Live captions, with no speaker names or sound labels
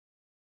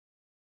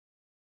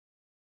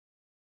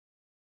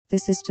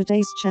This is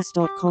today's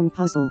chess.com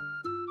puzzle.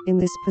 In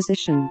this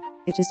position,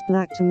 it is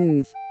black to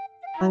move.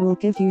 I will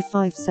give you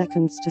 5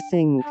 seconds to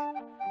think.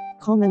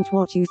 Comment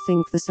what you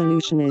think the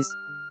solution is.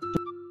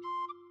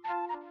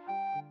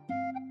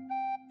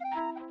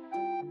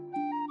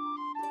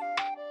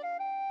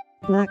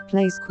 Black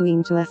plays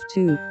queen to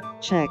f2,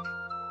 check.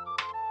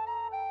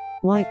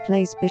 White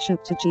plays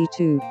bishop to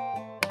g2.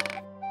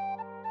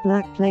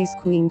 Black plays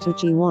queen to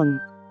g1,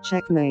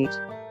 checkmate.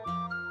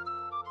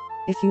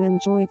 If you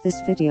enjoyed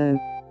this video,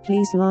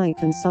 please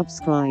like and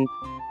subscribe.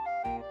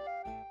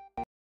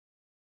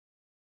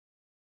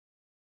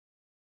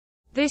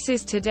 This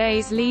is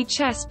today's lead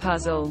chess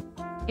puzzle.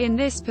 In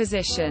this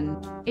position,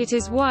 it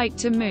is white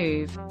to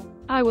move.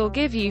 I will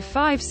give you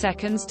 5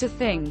 seconds to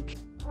think.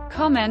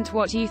 Comment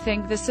what you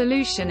think the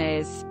solution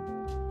is.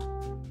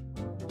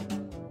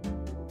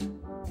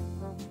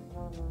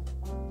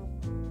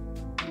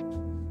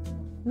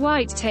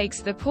 White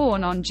takes the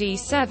pawn on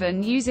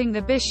g7 using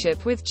the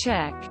bishop with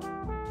check.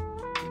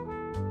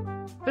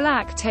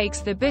 Black takes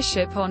the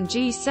bishop on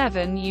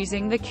g7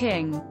 using the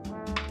king.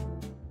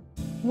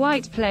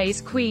 White plays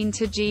queen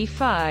to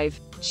g5,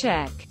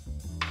 check.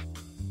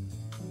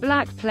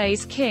 Black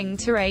plays king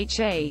to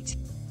h8.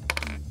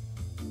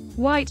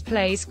 White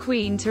plays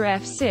queen to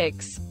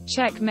f6,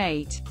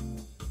 checkmate.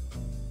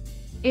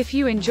 If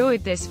you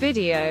enjoyed this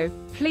video,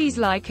 please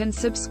like and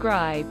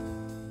subscribe.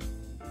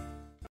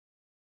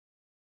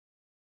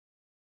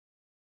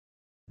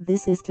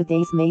 This is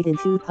today's mate in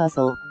 2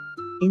 puzzle.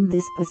 In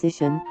this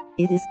position,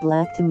 it is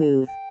black to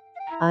move.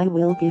 I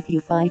will give you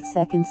 5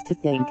 seconds to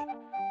think.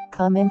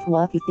 Comment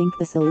what you think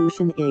the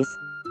solution is.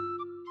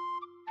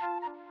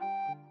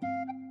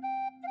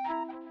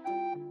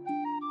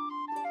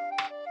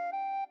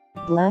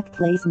 Black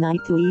plays knight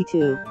to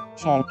e2,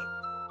 check.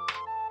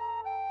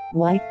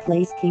 White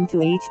plays king to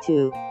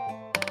h2.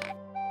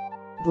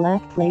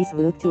 Black plays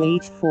rook to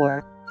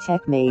h4,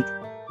 checkmate.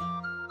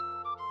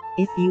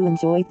 If you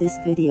enjoyed this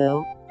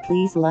video,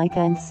 please like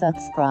and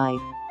subscribe.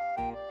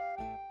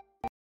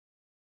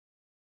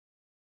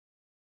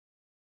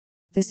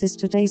 This is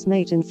today's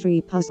mate in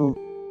 3 puzzle.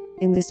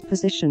 In this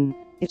position,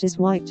 it is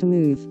white to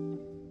move.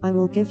 I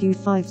will give you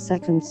 5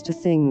 seconds to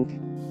think.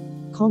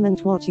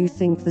 Comment what you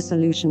think the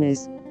solution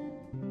is.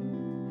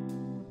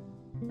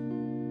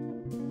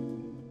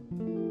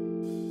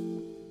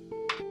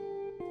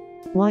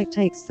 White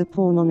takes the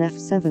pawn on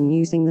f7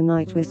 using the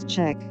knight with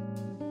check.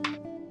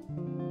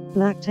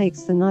 Black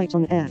takes the knight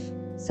on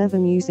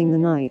f7 using the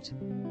knight.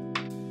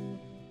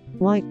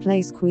 White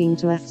plays queen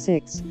to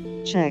f6,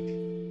 check.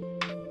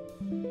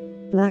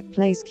 Black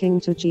plays king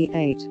to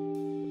g8.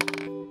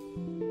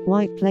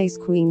 White plays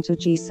queen to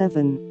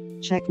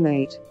g7,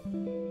 checkmate.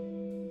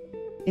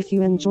 If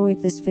you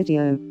enjoyed this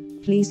video,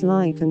 please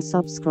like and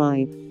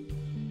subscribe.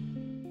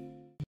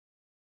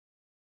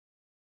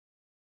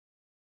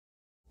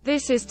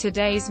 This is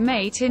today's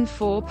mate in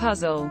 4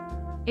 puzzle.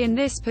 In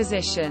this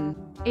position,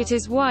 it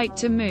is white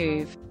to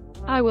move.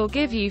 I will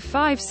give you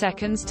 5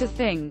 seconds to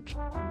think.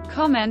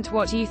 Comment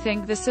what you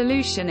think the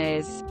solution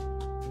is.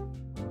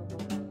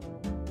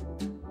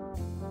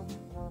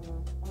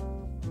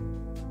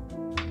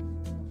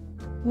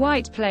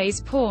 White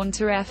plays pawn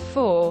to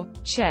f4,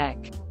 check.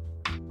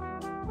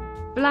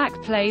 Black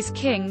plays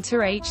king to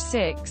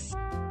h6.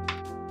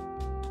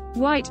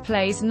 White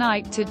plays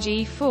knight to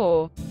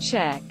g4,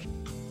 check.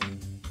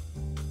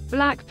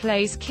 Black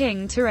plays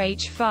king to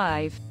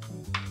h5.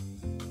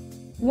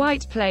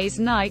 White plays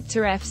knight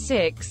to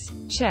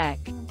f6, check.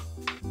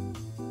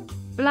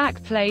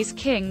 Black plays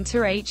king to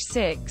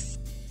h6.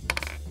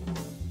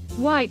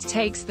 White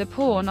takes the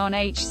pawn on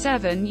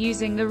h7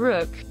 using the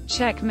rook,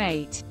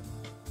 checkmate.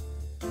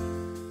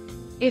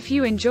 If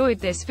you enjoyed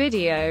this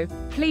video,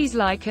 please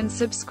like and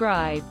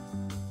subscribe.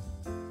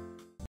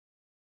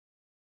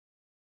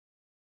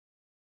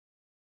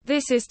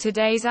 This is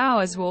today's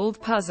Auerswald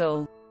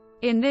puzzle.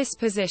 In this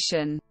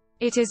position,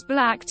 it is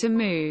black to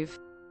move.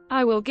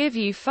 I will give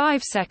you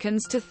 5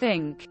 seconds to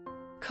think.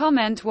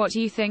 Comment what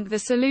you think the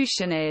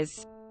solution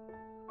is.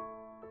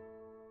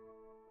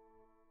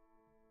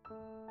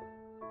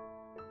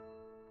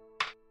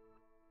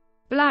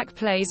 Black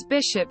plays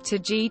bishop to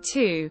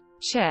g2,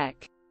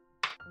 check.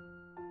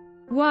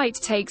 White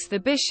takes the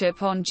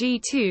bishop on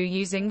g2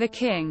 using the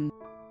king.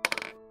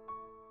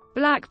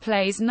 Black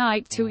plays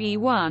knight to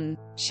e1,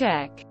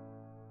 check.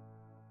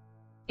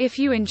 If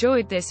you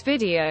enjoyed this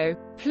video,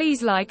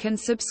 please like and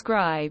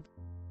subscribe.